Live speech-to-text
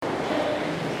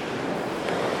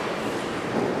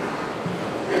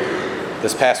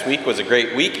This past week was a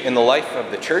great week in the life of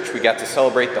the church. We got to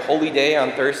celebrate the Holy Day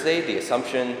on Thursday, the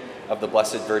Assumption of the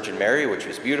Blessed Virgin Mary, which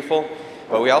was beautiful.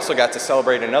 But we also got to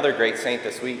celebrate another great saint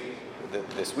this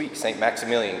week, St.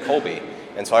 Maximilian Kolbe.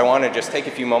 And so I want to just take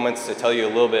a few moments to tell you a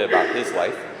little bit about his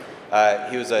life.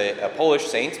 He was a Polish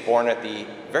saint born at the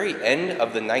very end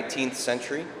of the 19th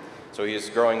century. So he was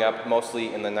growing up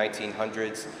mostly in the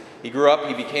 1900s. He grew up,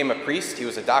 he became a priest. He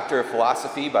was a doctor of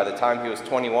philosophy by the time he was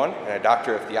 21 and a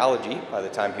doctor of theology by the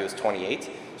time he was 28.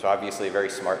 So obviously a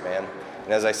very smart man.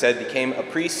 And as I said, became a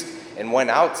priest and went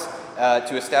out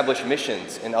to establish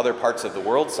missions in other parts of the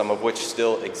world, some of which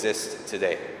still exist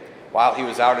today. While he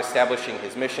was out establishing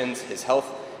his missions, his health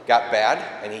got bad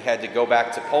and he had to go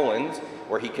back to Poland,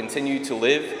 where he continued to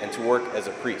live and to work as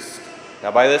a priest. Now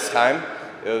by this time,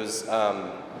 it was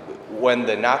when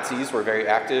the Nazis were very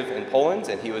active in Poland,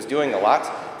 and he was doing a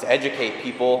lot to educate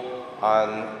people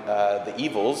on the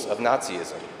evils of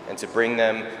Nazism and to bring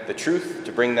them the truth,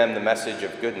 to bring them the message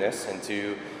of goodness, and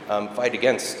to fight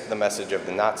against the message of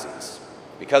the Nazis.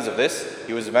 Because of this,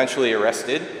 he was eventually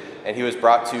arrested and he was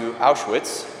brought to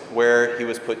Auschwitz, where he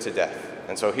was put to death.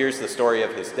 And so here's the story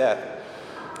of his death.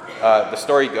 The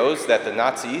story goes that the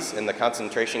Nazis in the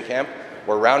concentration camp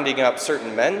were rounding up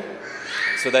certain men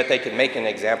so that they could make an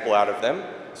example out of them,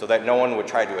 so that no one would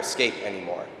try to escape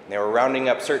anymore. They were rounding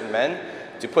up certain men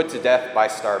to put to death by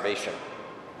starvation.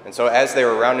 And so as they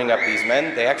were rounding up these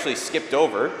men, they actually skipped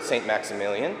over St.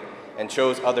 Maximilian and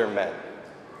chose other men.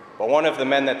 But one of the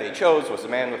men that they chose was a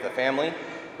man with a family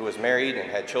who was married and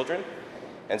had children.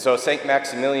 And so St.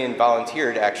 Maximilian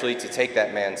volunteered actually to take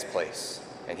that man's place.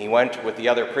 And he went with the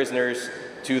other prisoners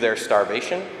to their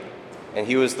starvation, and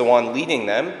he was the one leading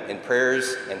them in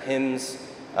prayers and hymns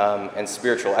and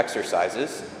spiritual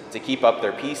exercises to keep up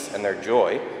their peace and their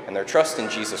joy and their trust in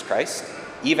Jesus Christ,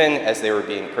 even as they were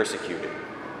being persecuted.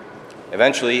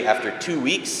 Eventually, after 2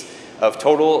 weeks of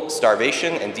total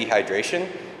starvation and dehydration,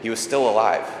 he was still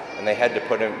alive, and they had to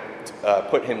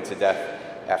put him to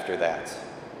death after that.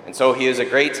 And so he is a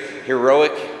great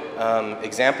heroic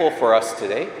example for us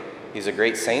today. He's a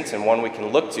great saint and one we can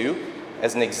look to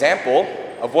as an example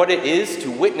of what it is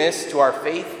to witness to our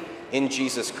faith in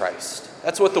Jesus Christ.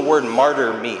 That's what the word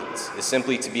martyr means, is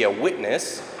simply to be a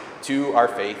witness to our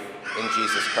faith in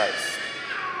Jesus Christ.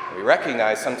 We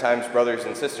recognize sometimes, brothers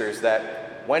and sisters,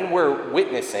 that when we're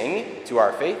witnessing to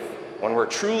our faith, when we're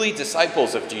truly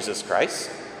disciples of Jesus Christ,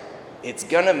 it's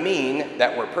gonna mean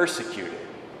that we're persecuted.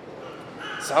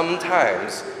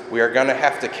 Sometimes we are gonna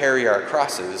have to carry our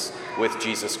crosses with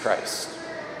Jesus Christ.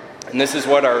 And this is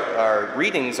what our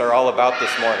readings are all about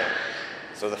this morning.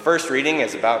 So the first reading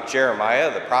is about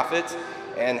Jeremiah, the prophet,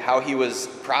 and how he was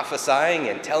prophesying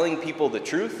and telling people the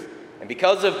truth. And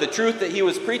because of the truth that he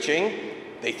was preaching,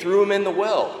 they threw him in the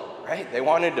well, right? They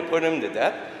wanted to put him to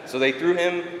death, so they threw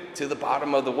him to the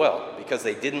bottom of the well because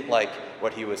they didn't like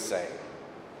what he was saying.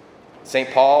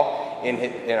 St. Paul,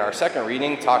 in our second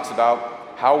reading, talks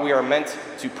about how we are meant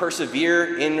to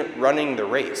persevere in running the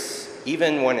race,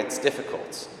 even when it's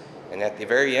difficult. And at the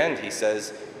very end, he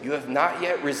says, "You have not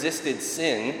yet resisted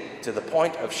sin to the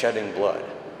point of shedding blood."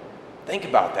 Think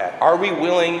about that. Are we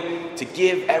willing to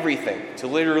give everything, to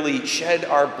literally shed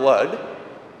our blood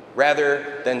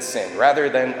rather than sin, rather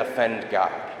than offend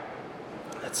God?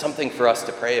 That's something for us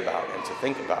to pray about and to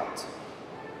think about.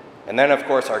 And then, of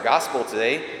course, our gospel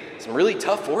today, some really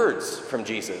tough words from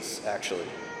Jesus, actually.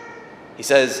 He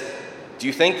says, "Do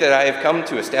you think that I have come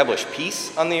to establish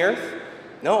peace on the earth?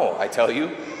 No, I tell you,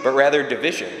 but rather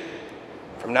division.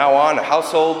 From now on, a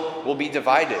household will be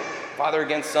divided, father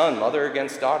against son, mother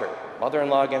against daughter,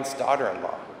 mother-in-law against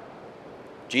daughter-in-law."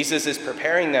 Jesus is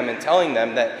preparing them and telling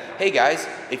them that, hey guys,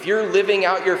 if you're living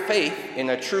out your faith in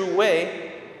a true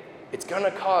way, it's going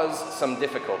to cause some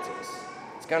difficulties.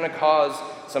 It's going to cause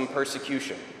some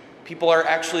persecution. People are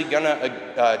actually going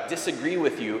to disagree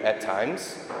with you at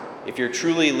times if you're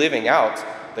truly living out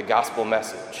the gospel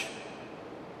message.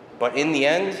 But in the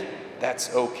end,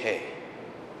 that's okay.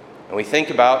 And we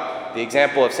think about the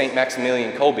example of St.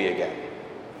 Maximilian Kolbe again.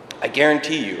 I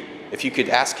guarantee you, if you could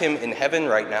ask him in heaven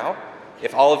right now,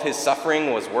 if all of his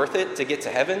suffering was worth it to get to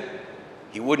heaven,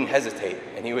 he wouldn't hesitate.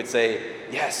 And he would say,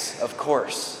 yes, of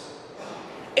course.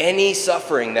 Any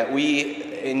suffering that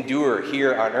we endure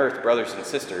here on earth, brothers and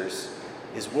sisters,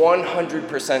 is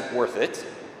 100% worth it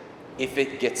if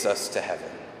it gets us to heaven.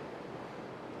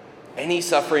 Any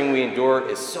suffering we endure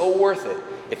is so worth it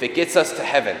if it gets us to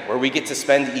heaven, where we get to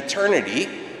spend eternity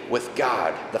with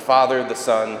God, the Father, the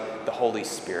Son, the Holy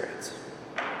Spirit.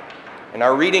 And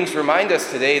our readings remind us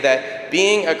today that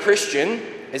being a Christian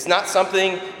is not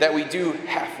something that we do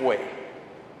halfway.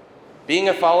 Being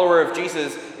a follower of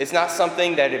Jesus is not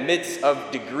something that admits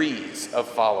of degrees of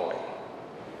following.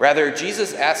 Rather,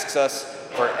 Jesus asks us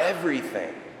for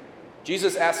everything.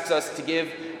 Jesus asks us to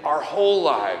give our whole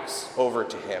lives over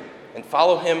to him and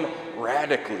follow him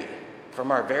radically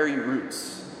from our very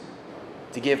roots,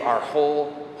 to give our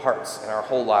whole hearts and our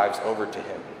whole lives over to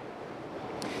him.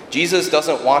 Jesus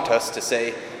doesn't want us to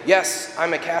say, yes,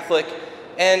 I'm a Catholic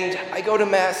and I go to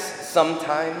Mass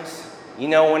sometimes,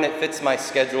 when it fits my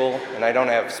schedule and I don't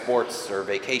have sports or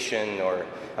vacation or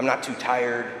I'm not too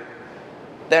tired,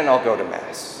 then I'll go to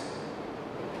Mass.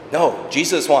 No,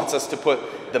 Jesus wants us to put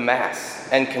the Mass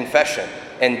and confession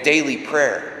and daily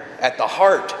prayer at the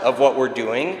heart of what we're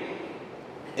doing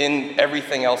in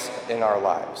everything else in our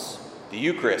lives. The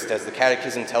Eucharist, as the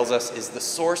Catechism tells us, is the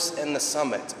source and the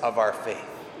summit of our faith.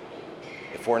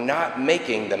 If we're not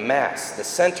making the Mass the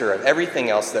center of everything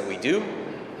else that we do,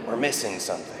 we're missing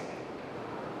something.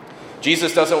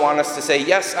 Jesus doesn't want us to say,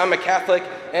 yes, I'm a Catholic,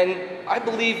 and I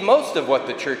believe most of what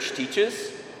the church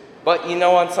teaches, but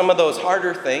on some of those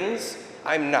harder things,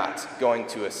 I'm not going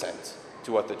to assent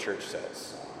to what the church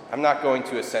says. I'm not going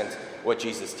to assent what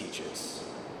Jesus teaches.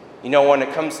 When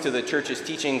it comes to the church's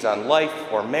teachings on life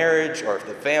or marriage or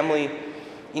the family,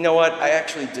 I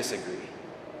actually disagree.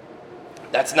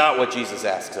 That's not what Jesus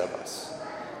asks of us.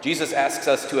 Jesus asks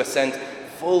us to assent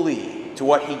fully to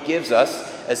what he gives us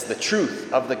as the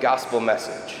truth of the gospel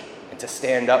message and to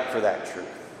stand up for that truth.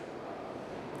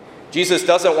 Jesus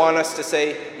doesn't want us to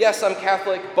say, yes, I'm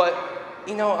Catholic, but,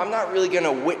 I'm not really going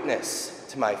to witness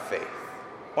to my faith.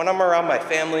 When I'm around my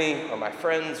family or my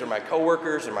friends or my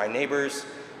coworkers or my neighbors,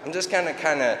 I'm just going to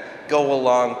kind of go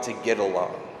along to get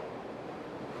along.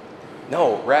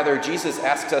 No, rather, Jesus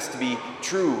asks us to be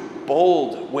true,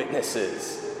 bold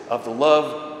witnesses of the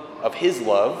love, of his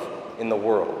love in the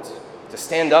world, to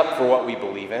stand up for what we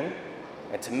believe in,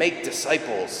 and to make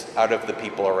disciples out of the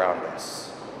people around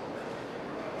us.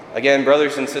 Again,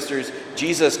 brothers and sisters,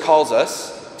 Jesus calls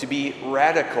us to be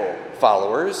radical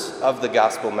followers of the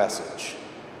gospel message.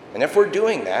 And if we're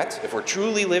doing that, if we're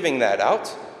truly living that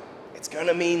out, it's going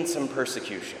to mean some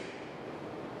persecution.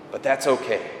 But that's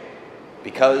okay,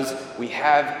 because we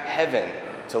have heaven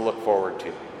to look forward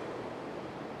to.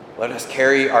 Let us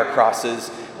carry our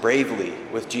crosses bravely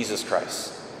with Jesus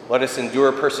Christ. Let us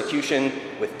endure persecution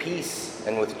with peace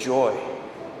and with joy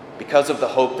because of the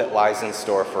hope that lies in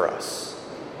store for us.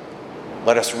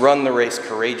 Let us run the race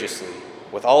courageously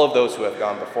with all of those who have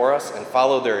gone before us and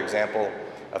follow their example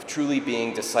of truly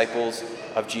being disciples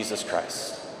of Jesus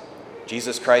Christ.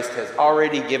 Jesus Christ has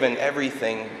already given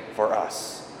everything for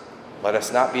us. Let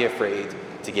us not be afraid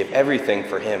to give everything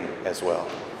for him as well.